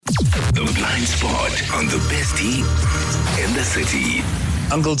Blind Spot on the bestie in the city.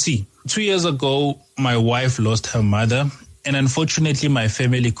 Uncle T, 2 years ago, my wife lost her mother, and unfortunately, my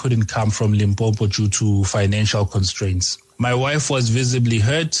family couldn't come from Limpopo due to financial constraints. My wife was visibly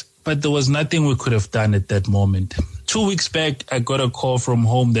hurt, but there was nothing we could have done at that moment. 2 weeks back, I got a call from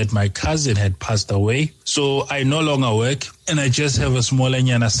home that my cousin had passed away, so I no longer work, and I just have a small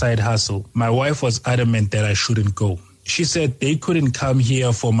nyana side hustle. My wife was adamant that I shouldn't go. She said they couldn't come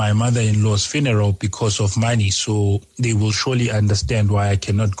here for my mother-in-law's funeral because of money, so they will surely understand why I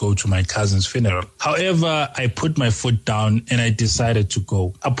cannot go to my cousin's funeral. However, I put my foot down and I decided to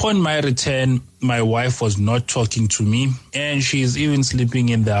go. Upon my return, my wife was not talking to me, and she is even sleeping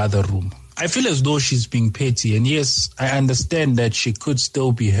in the other room. I feel as though she's being petty, and yes, I understand that she could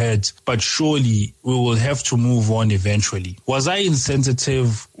still be hurt, but surely we will have to move on eventually. Was I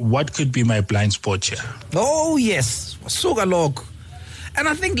insensitive? What could be my blind spot here? Oh, yes. Sugalog. And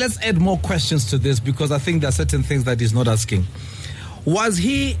I think let's add more questions to this because I think there are certain things that he's not asking. Was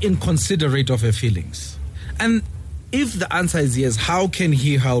he inconsiderate of her feelings? And if the answer is yes, how can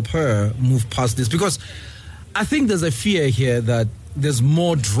he help her move past this? Because I think there's a fear here that there's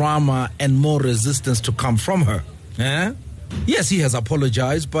more drama and more resistance to come from her. Yes, he has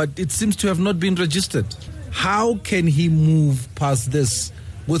apologized, but it seems to have not been registered. How can he move past this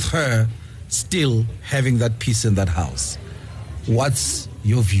with her still having that peace in that house? What's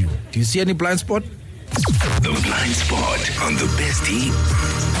your view? Do you see any blind spot? The Blind Spot on the bestie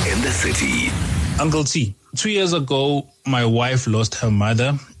in the city. Uncle T, 2 years ago, my wife lost her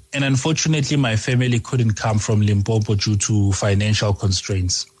mother, and unfortunately, my family couldn't come from Limpopo due to financial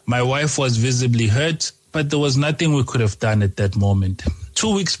constraints. My wife was visibly hurt, but there was nothing we could have done at that moment.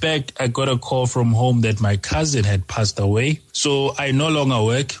 2 weeks back, I got a call from home that my cousin had passed away, so I no longer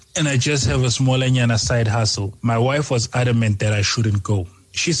work, and I just have a small nyana side hustle. My wife was adamant that I shouldn't go.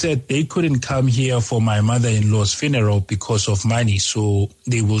 She said they couldn't come here for my mother-in-law's funeral because of money, so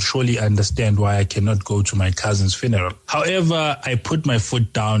they will surely understand why I cannot go to my cousin's funeral. However, I put my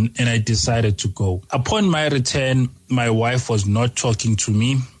foot down and I decided to go. Upon my return, my wife was not talking to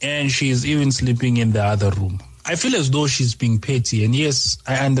me, and she is even sleeping in the other room. I feel as though she's being petty, and yes,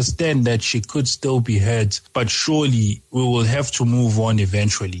 I understand that she could still be hurt, but surely we will have to move on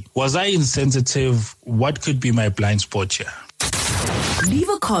eventually. Was I insensitive? What could be my blind spot here? Leave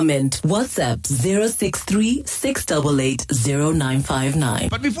a comment. WhatsApp 063 688 0959.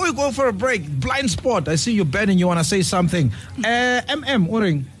 But before you go for a break, blind spot. I see you, Ben, and you want to say something.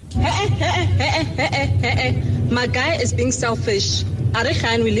 Uring. My guy is being selfish.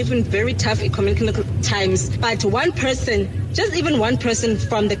 Arekhan, we live in very tough economic times. But one person, just even one person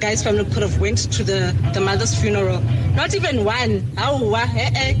from the guy's family could have went to the mother's funeral. Not even one.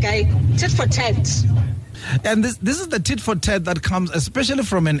 Guy, tit for tat. And this is the tit for tat that comes especially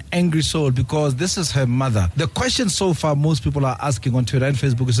from an angry soul because this is her mother. The question so far most people are asking on Twitter and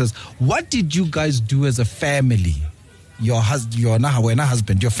Facebook says, what did you guys do as a family? Your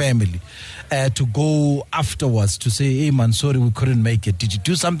husband, your family, to go afterwards to say, hey man, sorry we couldn't make it. Did you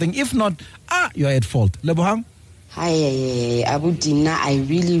do something? If not, you're at fault. Lebohang? Hi, Abu Dina. I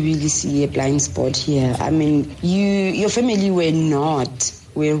really see a blind spot here. I mean, your family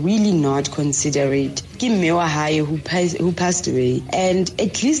were really not considerate. Kimewa Haye, who passed away, and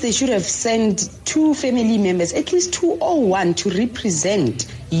at least they should have sent two family members, at least 2 or 1, to represent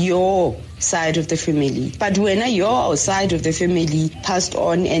your side of the family. But when your side of the family passed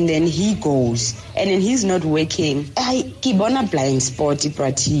on and then he goes and then he's not working, I keep on a blind spot,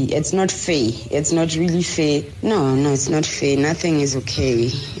 Ibrati. It's not fair. It's not really fair. No, it's not fair. Nothing is okay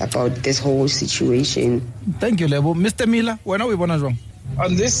about this whole situation. Thank you, Lebo. Mr. Miller, when are we wrong?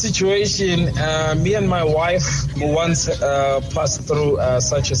 On this situation, me and my wife once passed through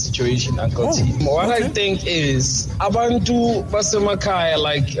such a situation, Uncle T. What I think is, Abantu Basemakai,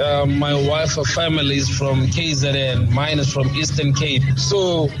 like my wife, her family is from KZN, mine is from Eastern Cape.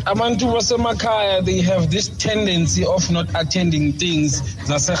 So, Abantu Basemakai, they have this tendency of not attending things,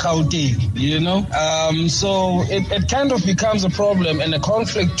 you know? So, it kind of becomes a problem and a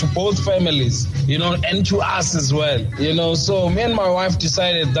conflict to both families, you know, and to us as well, you know? So, me and my wife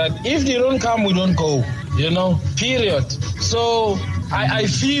decided that if they don't come, we don't go, you know, period. So I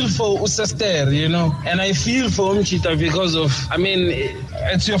feel for Usester, you know, and I feel for Umchita because of, I mean,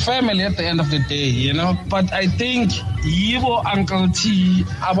 it's your family at the end of the day, you know. But I think Yibo Uncle T,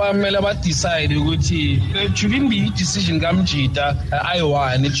 Abamela decide, it shouldn't be decision Gamchita,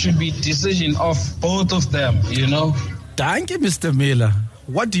 Iowa, and it should be decision of both of them, you know. Thank you, Mr. Miller.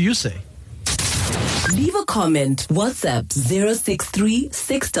 What do you say? Leave a comment. WhatsApp 063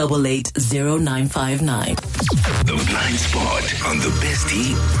 688 0959. The Blind Spot on the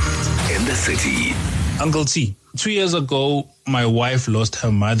bestie in in the city. Uncle T, 2 years ago, my wife lost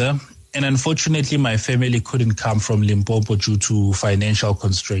her mother, and unfortunately, my family couldn't come from Limpopo due to financial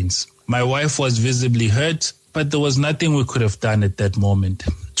constraints. My wife was visibly hurt, but there was nothing we could have done at that moment.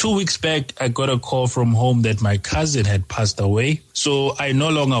 2 weeks back, I got a call from home that my cousin had passed away. So I no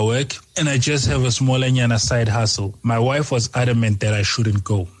longer work and I just have a small nyana side hustle. My wife was adamant that I shouldn't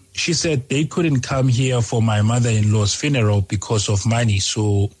go. She said they couldn't come here for my mother-in-law's funeral because of money,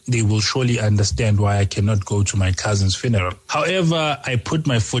 so they will surely understand why I cannot go to my cousin's funeral. However, I put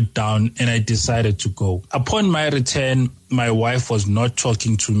my foot down and I decided to go. Upon my return, my wife was not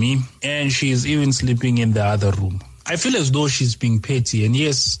talking to me and she is even sleeping in the other room. I feel as though she's being petty, and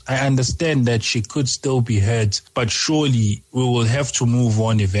yes, I understand that she could still be hurt, but surely we will have to move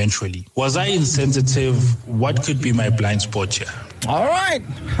on eventually. Was I insensitive? What could be my blind spot here? All right.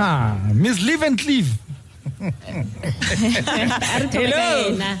 Miss Live and Cleave.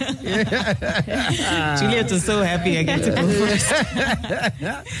 Hello. Juliet is so happy I get to go first.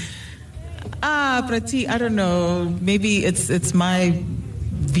 Prati, I don't know. Maybe it's my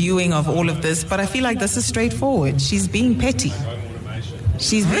viewing of all of this, but I feel like this is straightforward. She's being petty.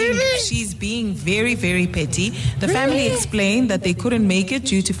 She's being very, very petty. The family explained that they couldn't make it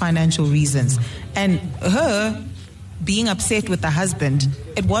due to financial reasons. And her being upset with the husband,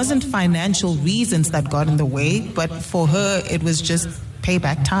 it wasn't financial reasons that got in the way, but for her, it was just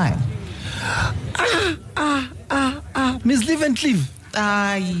payback time. Miss Live and Cleave.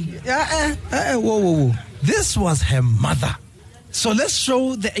 Whoa. This was her mother. So let's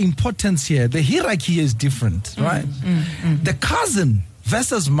show the importance here. The hierarchy is different, right? The cousin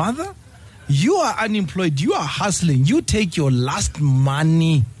versus mother. You are unemployed. You are hustling. You take your last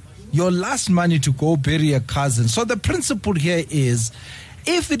money to go bury a cousin. So the principle here is,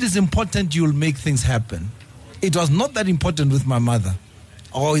 if it is important, you'll make things happen. It was not that important with my mother.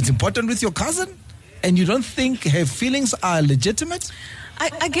 Or it's important with your cousin? And you don't think her feelings are legitimate?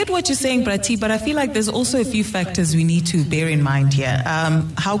 I get what you're saying, Prati, but I feel like there's also a few factors we need to bear in mind here.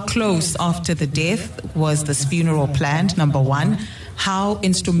 How close after the death was this funeral planned, number one? How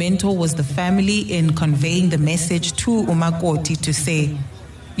instrumental was the family in conveying the message to umakoti to say,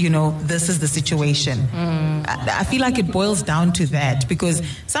 this is the situation? I feel like it boils down to that, because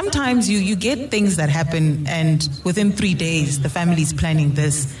sometimes you get things that happen and within 3 days the family's planning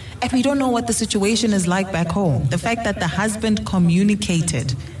this. And we don't know what the situation is like back home. The fact that the husband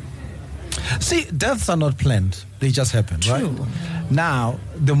communicated. See, deaths are not planned. They just happen, True. Right? Now,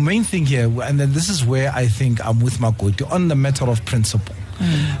 the main thing here, and then this is where I think I'm with Makoti, on the matter of principle.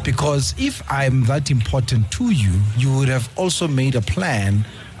 Because if I'm that important to you, you would have also made a plan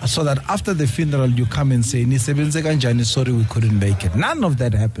so that after the funeral you come and say, sorry, we couldn't make it. None of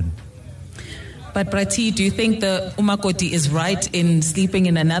that happened. But Prati, do you think the umakoti is right in sleeping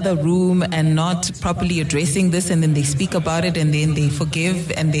in another room and not properly addressing this, and then they speak about it and then they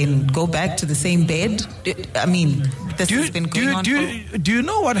forgive and then go back to the same bed? I mean, this has been going on. Do you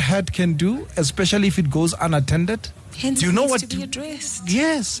know what hurt can do, especially if it goes unattended? Hence, do you know what to be addressed?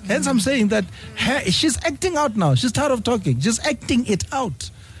 Yes. Hence, I'm saying that she's acting out now. She's tired of talking. She's acting it out.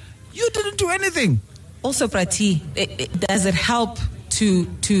 You didn't do anything. Also, Prati, does it help to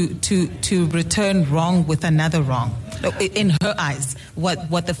return wrong with another wrong? In her eyes,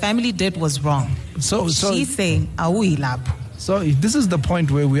 what the family did was wrong. So she's saying, "Awi lapho." So this is the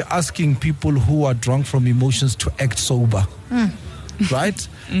point where we're asking people who are drunk from emotions to act sober, right?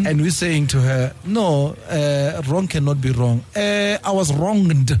 And we're saying to her, "No, wrong cannot be wrong. I was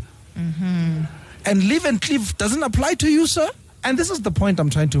wronged." And Live and Cleave doesn't apply to you, sir. And this is the point I'm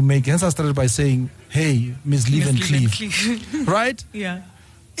trying to make. Hence I started by saying, hey, Miss Live and Cleave. Right? Yeah.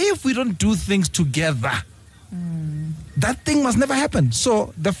 If we don't do things together, that thing must never happen.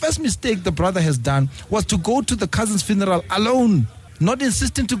 So the first mistake the brother has done was to go to the cousin's funeral alone, not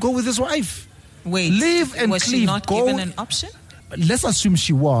insisting to go with his wife. Wait, Live and was Cleave. She not given an option? Let's assume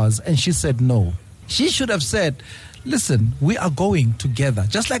she was, and she said no. She should have said, listen, we are going together.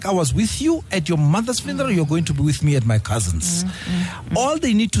 Just like I was with you at your mother's funeral, you're going to be with me at my cousin's. All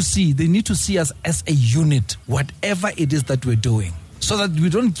they need to see us as a unit, whatever it is that we're doing, so that we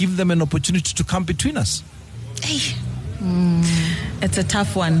don't give them an opportunity to come between us. Hey. It's a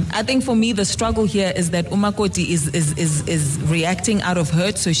tough one. I think for me the struggle here is that umakoti is reacting out of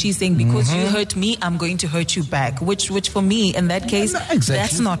hurt. So she's saying, because you hurt me, I'm going to hurt you back. Which for me in that case,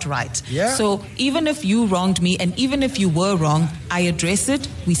 that's not right. Yeah. So even if you wronged me and even if you were wrong, I address it.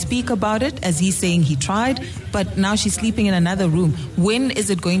 We speak about it, as he's saying he tried, but now she's sleeping in another room. When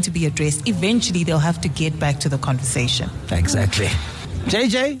is it going to be addressed? Eventually they'll have to get back to the conversation. Exactly.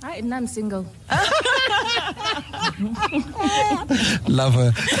 JJ? I'm single. Love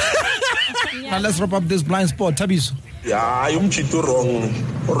her. Now let's wrap up this blind spot. Tabiso. Yeah, umchito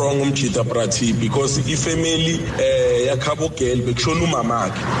wrong umchita prati because ifamily yakhabo girl bekushona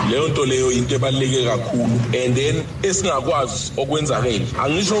umamaki leyo nto leyo into ebaleke kakhulu and then esingakwazi okwenzakela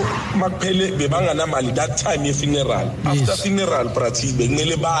angisho makuphele bebanganamali that time ye-funeral after funeral prati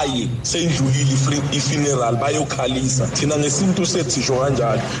bekumele baye sendlulile i-funeral bayokhalisa thina ngesintu sethisho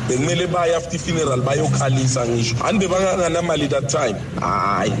kanjalo bekumele baye after funeral bayokhalisa ngisho and bebanganamali that time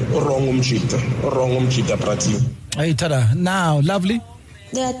hayi wrong umchita prati. Hey, Tada. Now, lovely.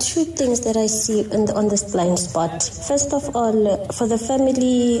 There are two things that I see on this blind spot. First of all, for the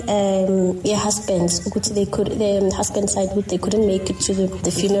family, your husbands, the husband side, they couldn't make it to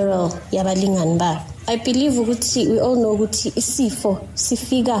the funeral. Yabalinganba. I believe we all know isifo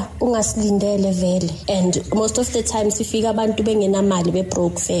sifika ungasilindele vele, and most of the time sifika abantu bengenamali be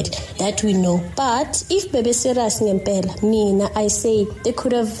broke vele, that we know. But if bebe serious ngempela, mina I say they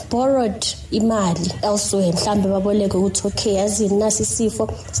could have borrowed imali elsewhere, mhlambe baboleke ukuthi okay azini nasi isifo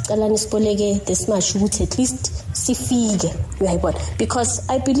sicala nisiboleke this much ukuthi at least sifike, uyayibona, because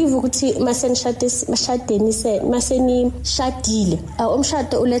I believe ukuthi maseni shadile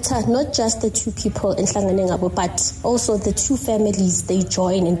umshado uletha not just the two people enhlangane ngabo but also the two families, they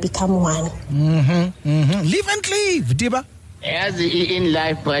join and become one. Live and cleave, Diba. As in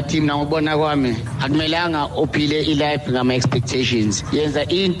life, but mina ngibona kwami akumelanga uphile ilife ngama expectations. Yenza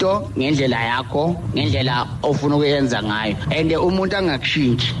into ngendlela yakho, ngendlela ofuna ukuyenza ngayo, and umuntu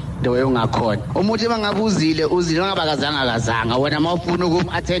angakushintshi the way ungakhona. Umuntu mangabuzile uzile ngabakazanga kazanga wena mawufuna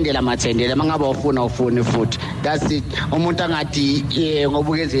ukumathendela mathendela mangabe ufuna futhi. That's it. Umuntu angathi ngoba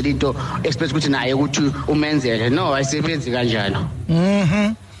ukezela into expect ukuthi naye ukuthi umenzele. No, ayisebenzi kanjalo.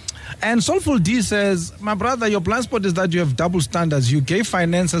 And Soulful D says, my brother, your blind spot is that you have double standards. You gave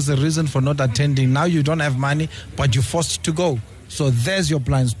finance as a reason for not attending. Now you don't have money, but you're forced to go. So there's your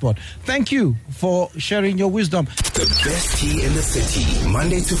blind spot. Thank you for sharing your wisdom. The best tea in the city,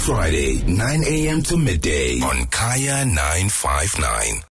 Monday to Friday, 9 a.m. to midday on Kaya 959.